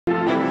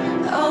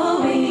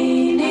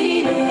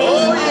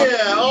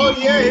Oh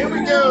yeah, here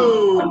we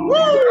go. Woo!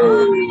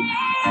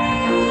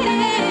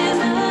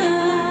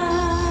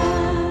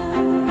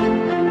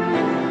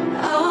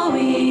 All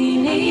we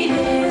need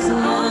is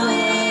love.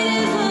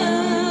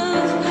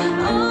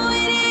 All we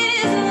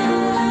need is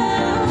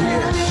love.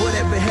 Yeah,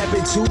 whatever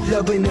happened to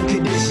loving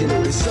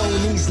unconditional? The soul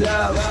needs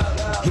love.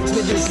 It's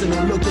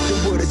medicinal. Look at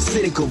the word, it's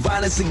cynical.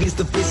 Violence against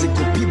the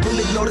physical. People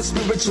ignore the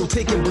spiritual,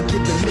 taking but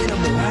give the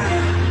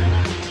minimal.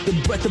 The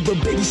breath of a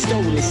baby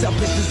stolen,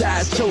 selfish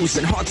desires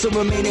chosen. Hearts are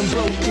remaining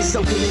broken,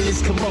 soaking in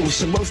its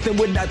commotion. Roasting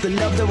without the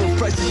love that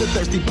refreshes the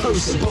thirsty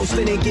person.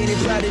 Boasting and gaining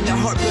pride in the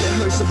heart, but it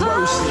hurts the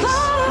worst.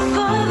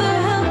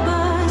 Father, help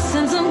us,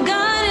 send some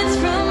guidance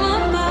from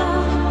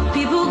above.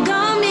 People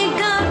got me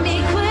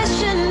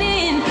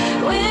questioning,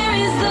 where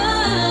is the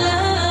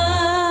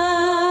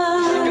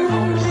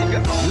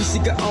love? We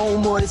seek our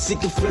own more than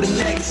seeking for the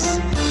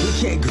next. We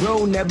can't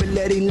grow, never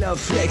letting love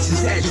flex.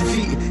 It's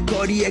atrophy,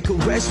 cardiac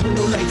arrest with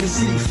no life in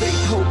city.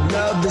 Faith, hope,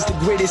 love is the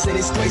greatest and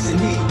it's Christ in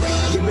me.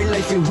 Giving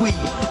life in we,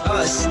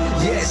 us,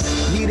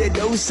 yes. Need a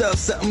dose of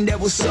something that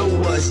will show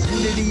us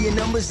unity in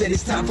numbers that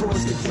it's time for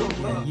us to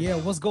grow. Yeah,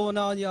 what's going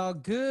on, y'all?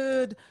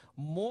 Good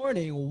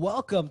morning.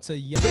 Welcome to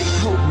Faith,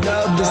 hope,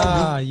 love is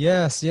the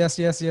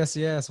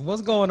yes.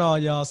 What's going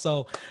on, y'all?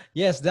 So,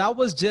 yes, that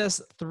was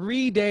just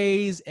 3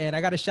 days, and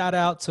I got a shout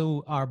out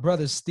to our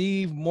brother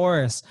Steve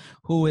Morris,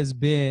 who has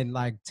been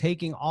like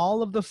taking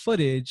all of the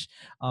footage,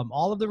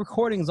 all of the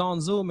recordings on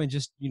Zoom, and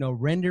just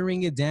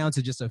rendering it down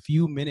to just a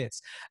few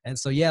minutes. And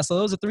so, yeah, so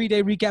that was a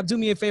 3-day recap. Do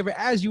me a favor,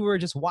 as you were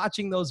just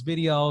watching those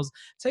videos,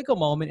 take a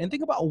moment and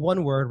think about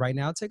one word right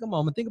now. Take a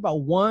moment, think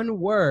about one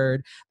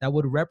word that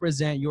would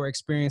represent your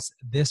experience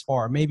this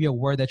far, maybe a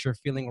word that you're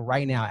feeling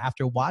right now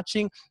after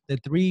watching the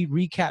 3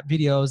 recap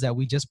videos that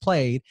we just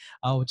played.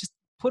 Just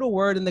put a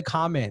word in the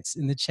comments,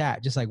 in the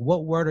chat, just like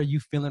what word are you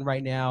feeling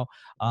right now?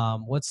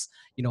 What's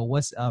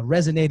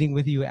resonating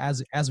with you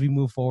as we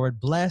move forward?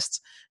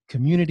 Blessed,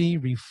 community,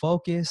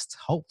 refocused,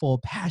 hopeful,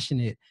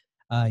 passionate.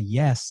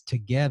 Yes,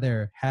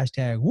 together,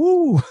 hashtag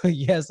woo.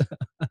 Yes,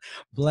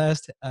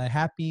 blessed,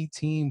 happy,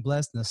 team,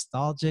 blessed,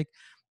 nostalgic,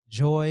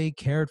 joy,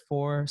 cared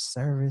for,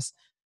 service,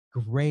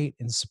 great,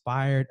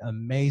 inspired,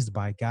 amazed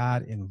by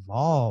God,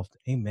 involved.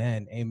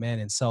 Amen.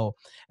 And so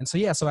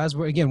yeah, so as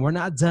we're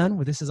not done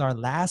with this. Is our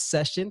last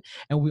session,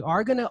 and we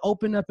are going to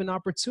open up an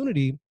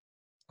opportunity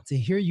to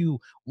hear you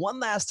one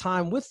last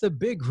time with the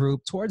big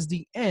group towards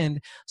the end,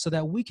 so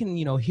that we can,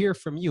 hear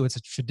from you. It's a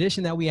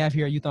tradition that we have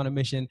here at Youth on a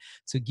Mission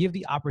to give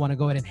the opportunity. I want to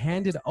go ahead and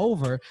hand it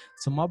over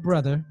to my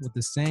brother with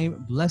the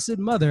same blessed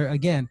mother.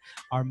 Again,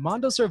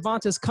 Armando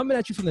Cervantes, coming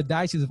at you from the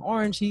Diocese of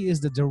Orange. He is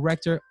the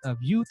Director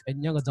of Youth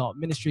and Young Adult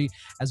Ministry,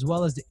 as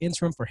well as the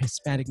Interim for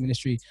Hispanic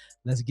Ministry.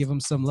 Let's give him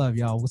some love,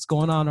 y'all. What's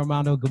going on,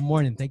 Armando? Good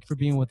morning. Thank you for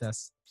being with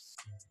us.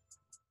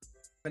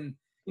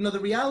 The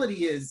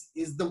reality is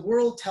the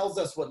world tells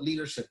us what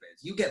leadership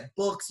is. You get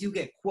books, you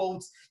get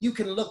quotes, you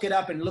can look it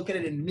up and look at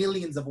it in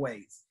millions of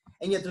ways.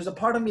 And yet there's a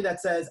part of me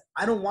that says,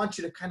 I don't want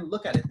you to kind of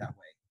look at it that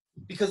way.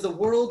 Because the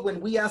world, when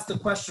we ask the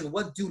question,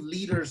 what do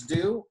leaders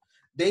do?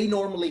 They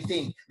normally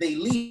think they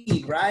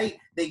lead, right?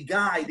 They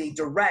guide, they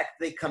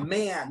direct, they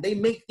command, they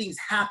make things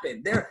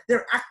happen.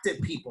 They're active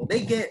people.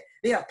 They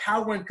have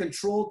power and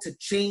control to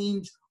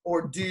change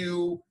or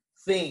do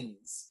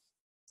things.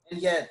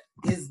 And yet,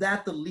 is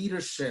that the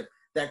leadership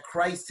that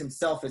Christ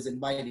himself is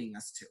inviting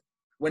us to?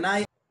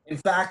 In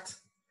fact,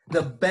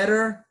 the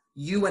better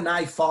you and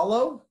I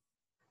follow,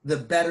 the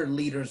better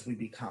leaders we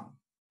become.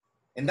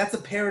 And that's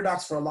a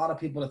paradox for a lot of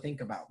people to think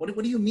about. What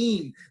do you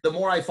mean? The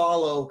more I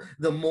follow,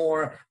 the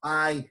more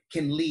I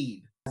can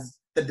lead.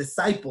 The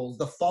disciples,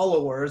 the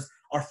followers,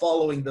 are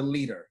following the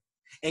leader.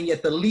 And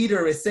yet the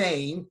leader is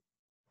saying,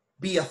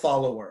 be a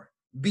follower,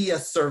 be a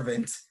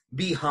servant,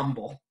 be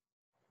humble.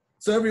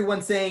 So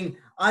everyone's saying,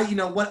 I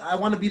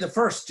want to be the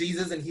first,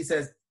 Jesus. And he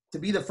says, to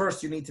be the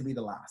first, you need to be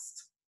the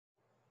last.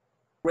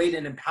 Great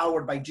and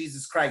empowered by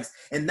Jesus Christ.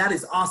 And that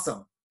is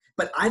awesome.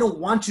 But I don't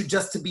want you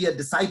just to be a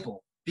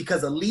disciple,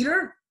 because a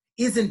leader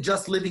isn't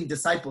just living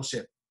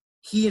discipleship.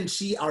 He and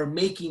she are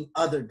making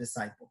other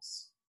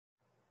disciples.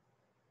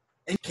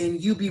 And can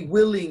you be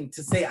willing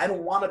to say, I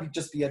don't want to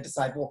just be a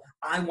disciple.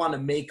 I want to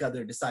make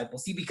other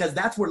disciples. See, because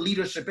that's where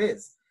leadership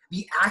is.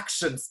 The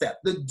action step,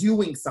 the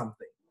doing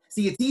something.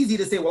 See, it's easy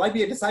to say, well, I'd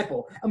be a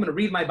disciple. I'm going to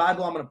read my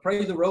Bible. I'm going to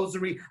pray the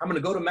rosary. I'm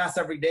going to go to mass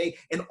every day.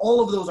 And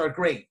all of those are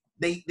great.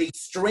 They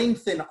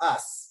strengthen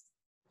us.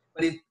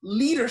 But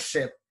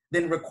leadership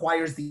then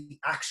requires the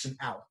action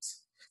out.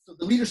 So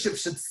the leadership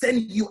should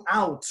send you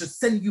out, should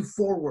send you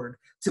forward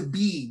to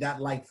be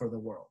that light for the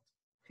world.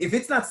 If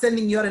it's not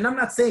sending you out, and I'm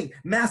not saying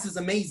mass is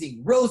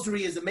amazing,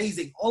 rosary is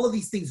amazing, all of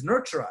these things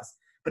nurture us.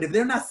 But if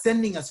they're not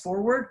sending us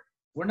forward,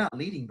 we're not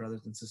leading,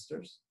 brothers and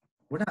sisters.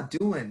 We're not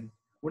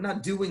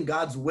doing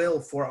God's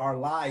will for our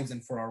lives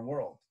and for our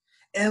world.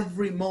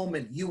 Every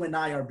moment, you and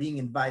I are being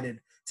invited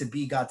to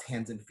be God's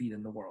hands and feet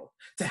in the world,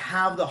 to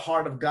have the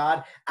heart of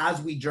God as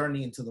we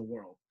journey into the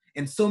world.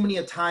 And so many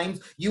a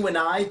times, you and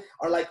I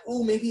are like,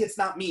 oh, maybe it's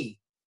not me.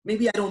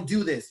 Maybe I don't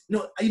do this.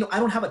 No, I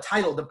don't have a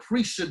title. The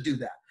priest should do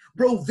that.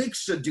 Bro Vic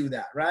should do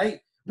that, right?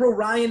 Bro,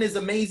 Ryan is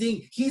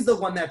amazing. He's the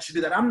one that should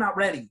do that. I'm not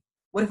ready.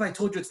 What if I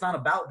told you it's not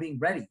about being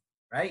ready,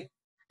 right?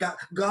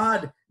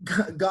 God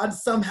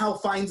somehow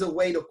finds a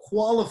way to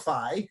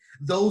qualify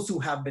those who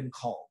have been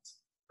called,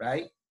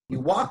 right? You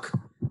walk,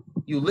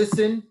 you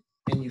listen,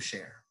 and you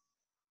share.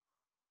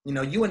 You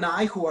know, you and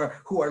I who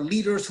are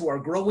leaders, who are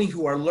growing,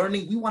 who are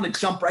learning, we want to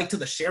jump right to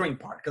the sharing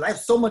part because I have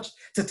so much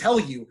to tell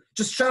you.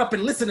 Just shut up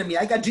and listen to me.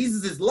 I got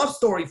Jesus's love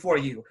story for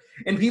you.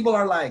 And people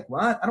are like,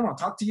 what? I don't want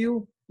to talk to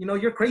you. You know,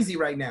 you're crazy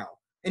right now.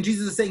 And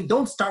Jesus is saying,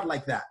 don't start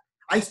like that.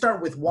 I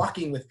start with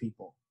walking with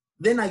people.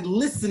 Then I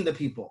listen to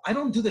people. I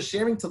don't do the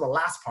sharing to the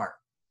last part.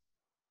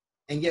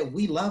 And yet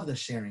we love the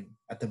sharing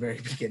at the very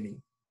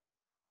beginning.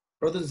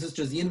 Brothers and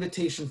sisters, the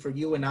invitation for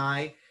you and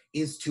I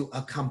is to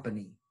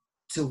accompany,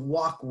 to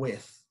walk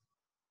with.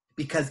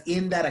 Because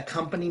in that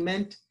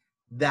accompaniment,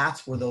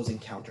 that's where those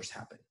encounters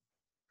happen.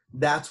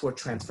 That's where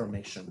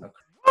transformation occurs.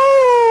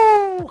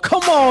 Oh,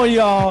 come on,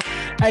 y'all.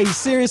 Hey,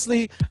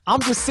 seriously, I'm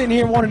just sitting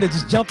here wanting to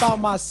just jump out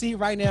my seat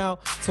right now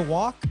to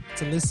walk,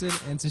 to listen,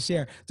 and to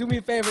share. Do me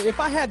a favor. If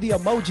I had the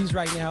emojis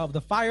right now of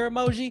the fire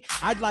emoji,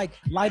 I'd like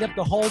light up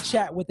the whole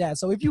chat with that.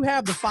 So if you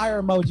have the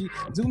fire emoji,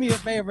 do me a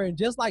favor and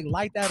just like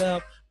light that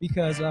up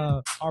because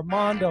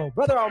Armando,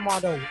 brother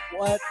Armando,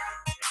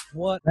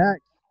 what? Back.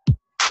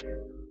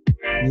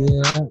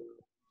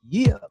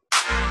 Yeah.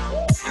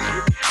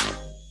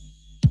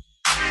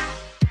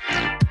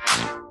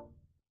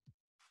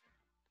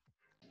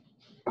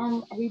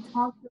 We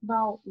talked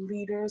about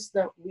leaders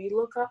that we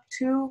look up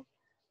to,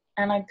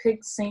 and I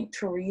picked Saint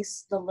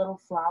Therese, the little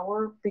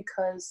flower,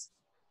 because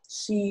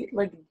she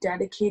like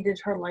dedicated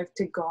her life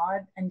to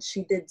God and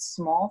she did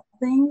small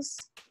things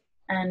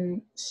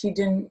and she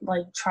didn't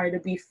like try to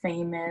be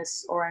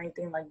famous or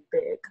anything like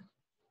big.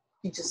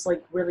 She just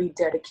like really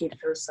dedicated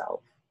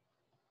herself.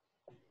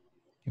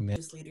 Amen.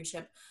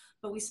 Leadership,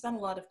 but we spent a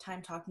lot of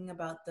time talking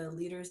about the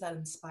leaders that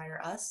inspire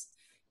us,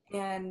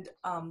 and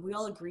we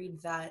all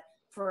agreed that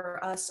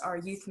for us, our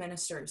youth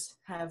ministers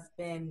have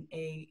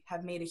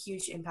made a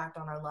huge impact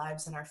on our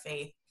lives and our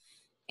faith,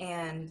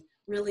 and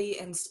really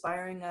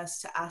inspiring us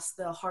to ask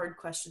the hard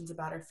questions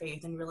about our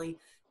faith and really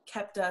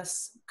kept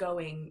us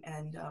going.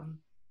 And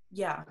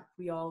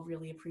we all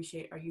really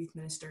appreciate our youth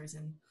ministers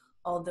and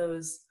all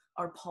those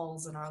are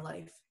Pauls in our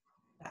life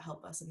that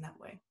help us in that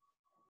way.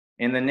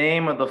 In the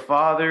name of the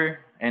Father,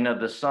 and of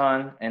the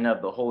Son, and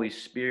of the Holy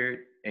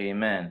Spirit,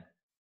 amen.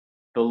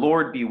 The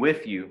Lord be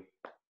with you.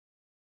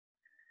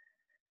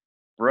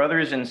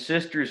 Brothers and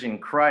sisters in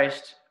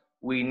Christ,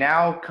 we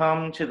now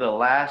come to the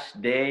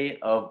last day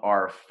of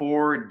our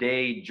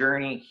 4-day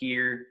journey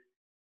here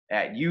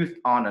at Youth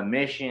on a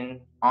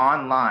Mission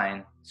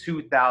Online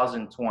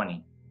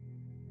 2020.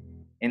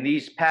 In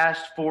these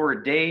past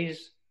 4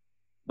 days,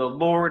 the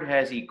Lord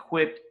has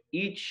equipped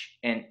each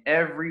and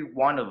every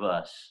one of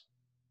us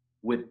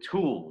with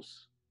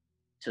tools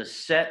to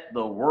set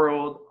the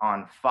world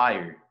on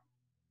fire,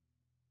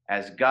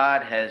 as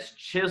God has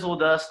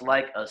chiseled us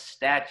like a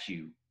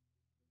statue,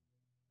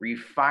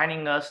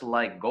 refining us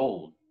like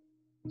gold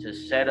to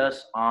set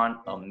us on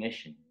a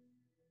mission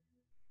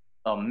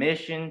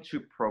to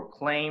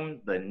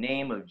proclaim the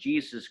name of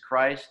Jesus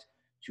Christ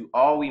to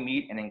all we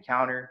meet and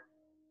encounter,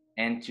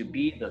 and to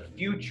be the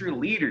future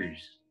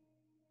leaders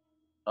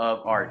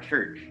of our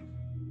church.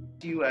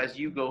 You as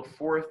you go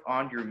forth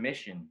on your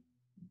mission.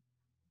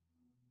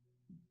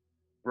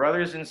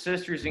 Brothers and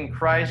sisters in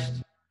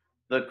Christ,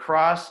 the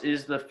cross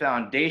is the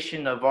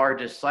foundation of our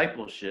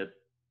discipleship.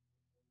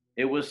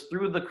 It was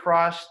through the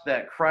cross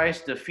that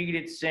Christ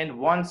defeated sin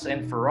once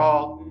and for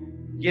all,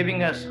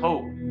 giving us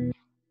hope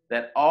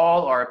that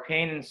all our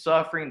pain and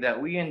suffering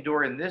that we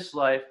endure in this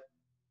life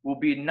will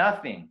be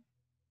nothing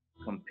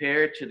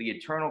compared to the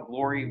eternal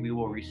glory we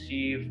will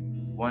receive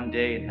one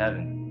day in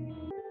heaven.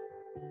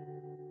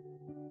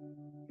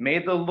 May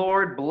the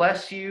Lord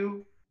bless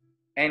you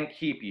and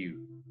keep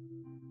you.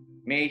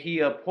 May he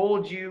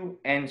uphold you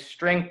and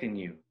strengthen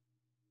you.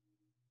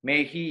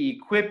 May he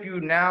equip you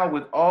now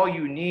with all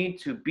you need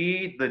to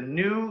be the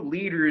new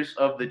leaders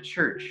of the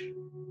church,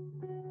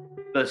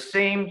 the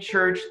same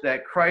church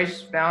that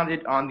Christ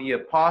founded on the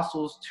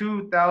apostles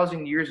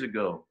 2,000 years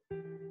ago.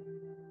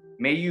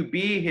 May you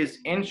be his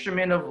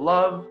instrument of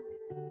love,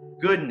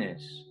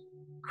 goodness,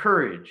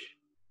 courage,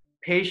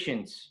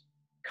 patience,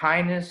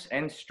 kindness,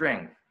 and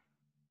strength.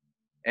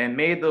 And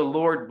may the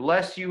Lord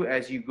bless you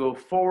as you go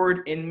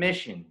forward in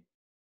mission.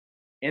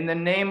 In the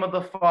name of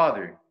the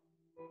Father,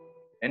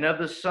 and of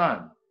the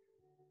Son,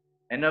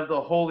 and of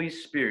the Holy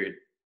Spirit.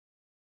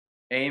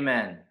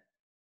 Amen.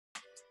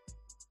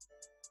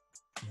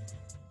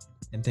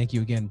 And thank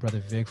you again, Brother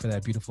Vic, for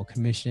that beautiful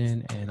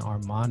commission, and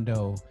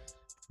Armando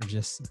for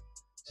just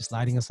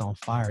lighting us on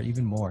fire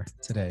even more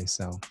today.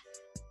 So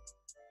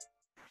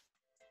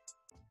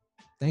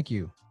thank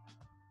you.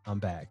 I'm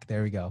back.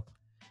 There we go.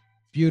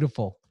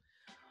 Beautiful.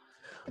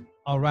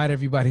 All right,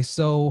 everybody.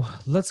 So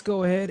let's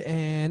go ahead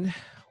and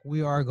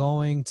we are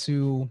going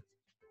to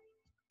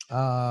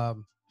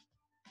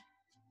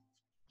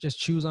just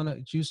choose,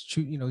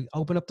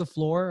 open up the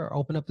floor or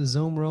open up the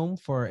Zoom room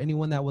for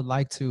anyone that would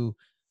like to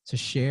to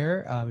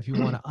share. If you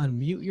want to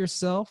unmute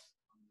yourself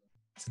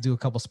to do a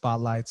couple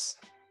spotlights.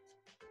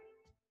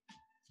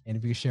 And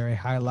if you share a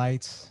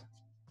highlight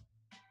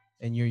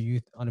in your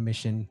Youth on a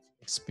Mission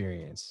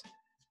experience.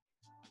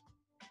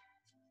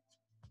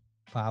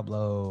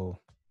 Pablo.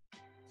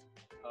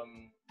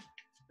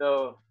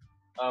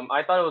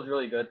 I thought it was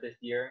really good this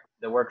year.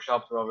 The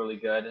workshops were all really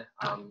good.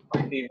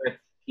 My favorite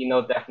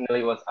keynote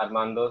definitely was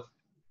Armando's.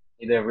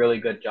 He did a really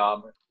good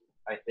job,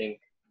 I think.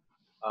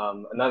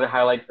 Another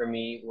highlight for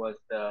me was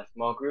the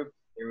small groups.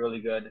 They're really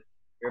good.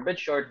 They're a bit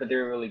short, but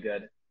they're really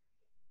good.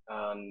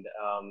 And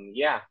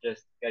yeah,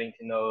 just getting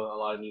to know a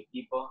lot of new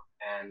people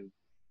and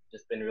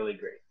just been really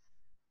great.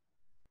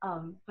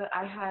 But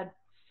I had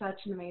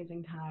such an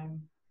amazing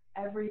time.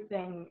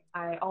 Everything,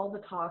 all the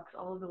talks,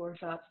 all of the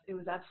workshops, it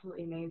was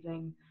absolutely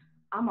amazing.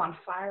 I'm on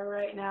fire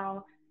right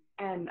now,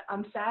 and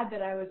I'm sad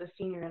that I was a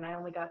senior and I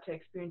only got to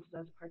experience it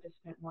as a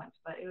participant once,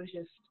 but it was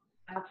just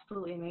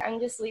absolutely amazing.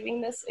 I'm just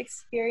leaving this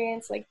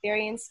experience like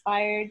very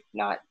inspired,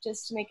 not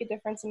just to make a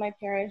difference in my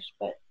parish,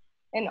 but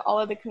in all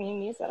of the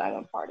communities that I'm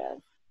a part of.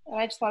 And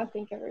I just want to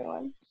thank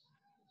everyone.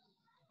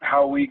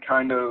 How we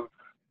kind of,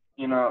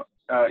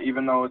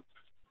 even though it's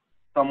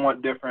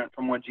somewhat different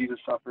from what Jesus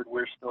suffered,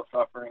 we're still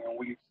suffering,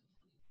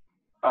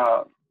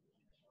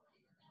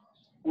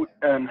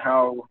 and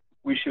how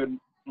we should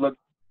look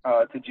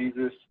to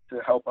Jesus to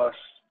help us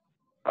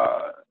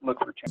look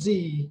for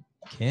change.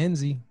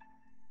 Kenzie.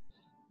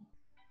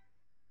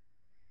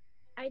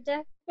 I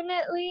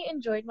definitely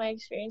enjoyed my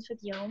experience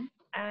with YOAM.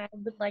 I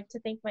would like to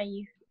thank my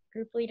youth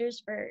group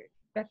leaders for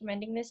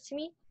recommending this to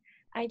me.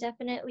 I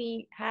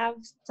definitely have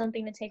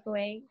something to take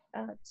away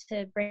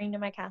to bring to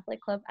my Catholic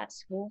club at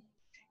school,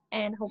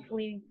 and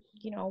hopefully,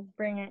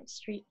 bring it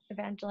street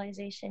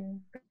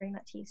evangelization, bring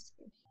that to you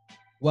too.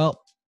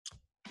 Well,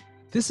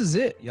 this is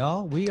it,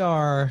 y'all. We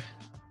are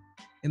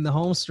in the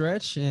home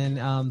stretch,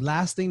 and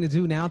last thing to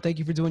do now, thank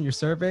you for doing your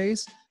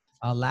surveys.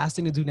 Last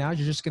thing to do now,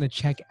 you're just going to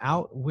check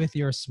out with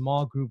your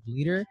small group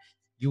leader.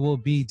 You will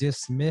be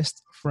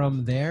dismissed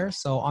from there.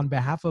 So on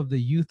behalf of the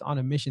Youth on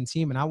a Mission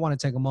team, and I want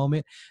to take a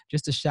moment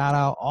just to shout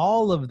out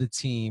all of the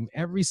team,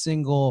 every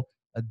single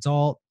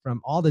adult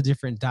from all the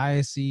different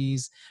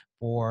dioceses,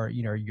 for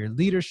your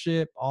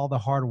leadership, all the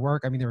hard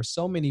work. I mean, there were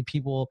so many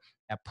people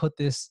that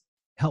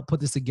helped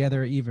put this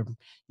together, even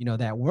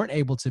that weren't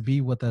able to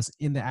be with us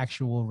in the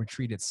actual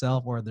retreat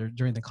itself or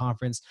during the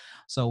conference.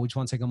 So we just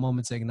want to take a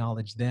moment to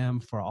acknowledge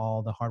them for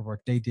all the hard work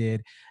they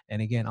did.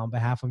 And again, on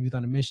behalf of Youth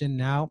on a Mission,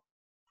 now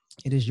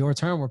it is your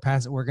turn. We're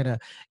going to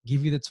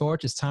give you the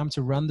torch. It's time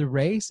to run the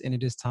race, and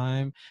it is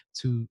time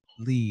to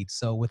lead.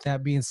 So with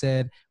that being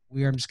said,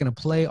 we are just going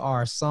to play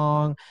our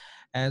song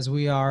as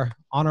we are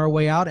on our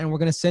way out, and we're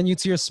going to send you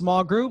to your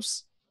small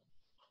groups.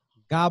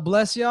 God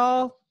bless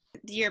y'all.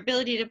 Your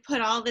ability to put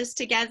all this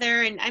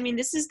together. And I mean,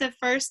 this is the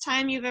first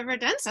time you've ever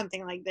done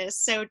something like this.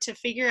 So to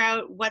figure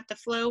out what the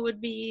flow would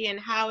be and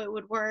how it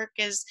would work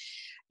is,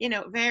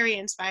 very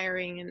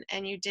inspiring.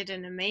 And you did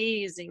an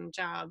amazing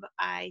job.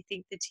 I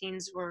think the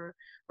teens were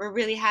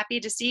really happy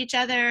to see each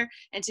other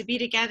and to be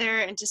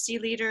together and to see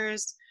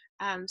leaders.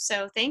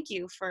 So thank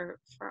you for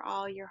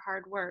all your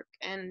hard work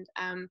and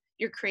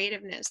your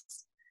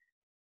creativeness.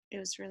 It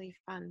was really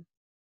fun.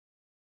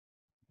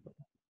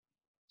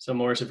 So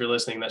Morris, if you're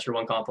listening, that's your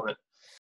one compliment.